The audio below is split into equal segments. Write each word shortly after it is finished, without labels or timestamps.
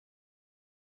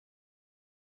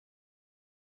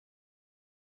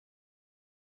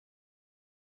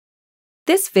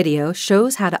This video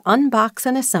shows how to unbox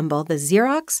and assemble the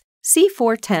Xerox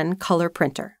C410 Color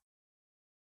Printer.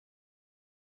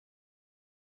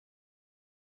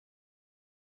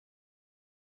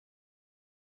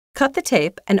 Cut the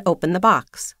tape and open the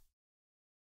box.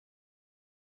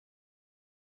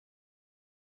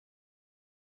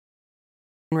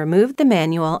 Remove the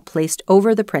manual placed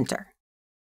over the printer.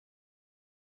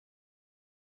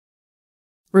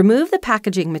 Remove the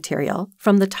packaging material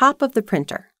from the top of the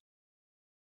printer.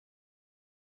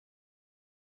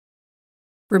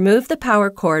 Remove the power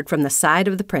cord from the side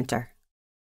of the printer.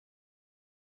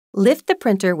 Lift the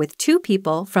printer with two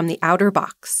people from the outer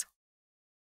box.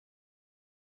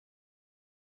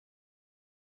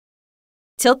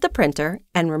 Tilt the printer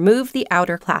and remove the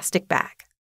outer plastic bag.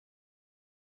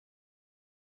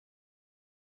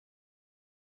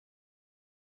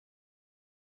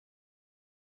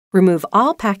 Remove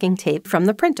all packing tape from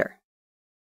the printer.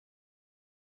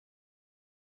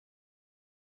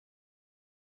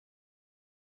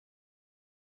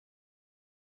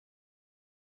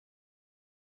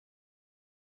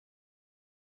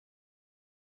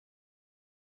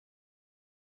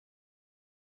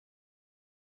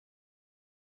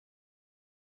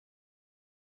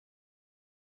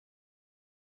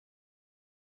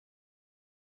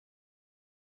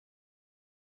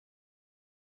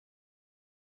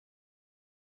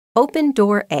 Open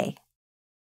door A.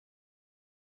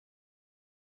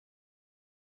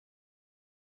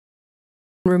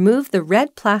 Remove the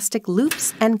red plastic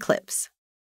loops and clips.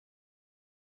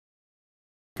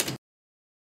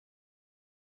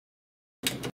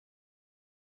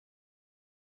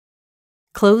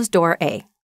 Close door A.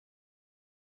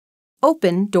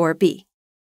 Open door B.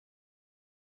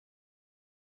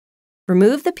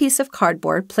 Remove the piece of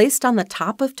cardboard placed on the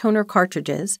top of toner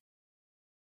cartridges.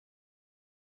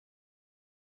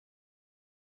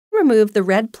 Remove the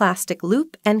red plastic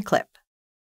loop and clip.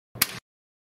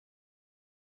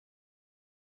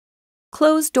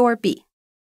 Close door B.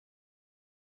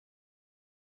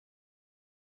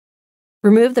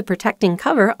 Remove the protecting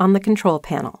cover on the control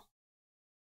panel.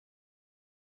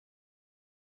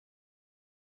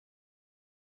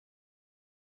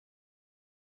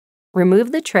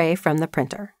 Remove the tray from the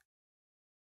printer.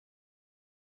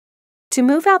 To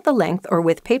move out the length or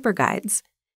width paper guides,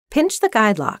 pinch the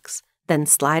guide locks, then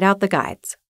slide out the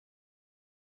guides.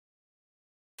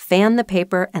 Fan the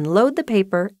paper and load the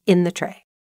paper in the tray.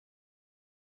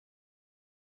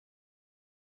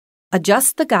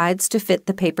 Adjust the guides to fit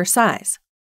the paper size.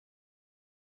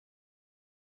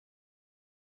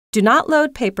 Do not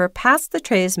load paper past the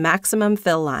tray's maximum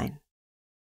fill line.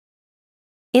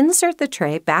 Insert the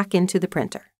tray back into the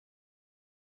printer.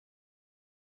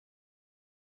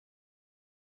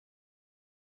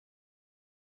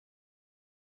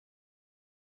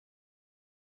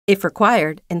 If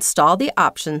required, install the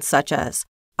options such as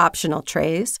optional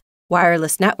trays,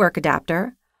 wireless network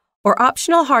adapter, or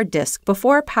optional hard disk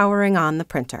before powering on the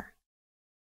printer.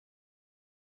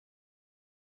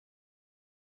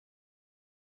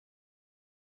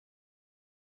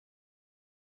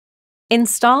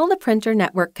 Install the printer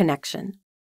network connection.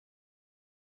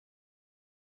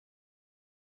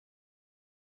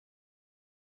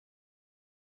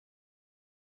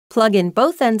 Plug in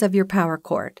both ends of your power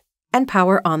cord and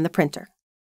power on the printer.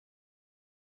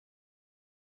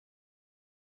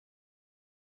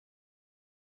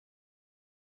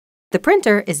 The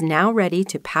printer is now ready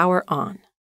to power on.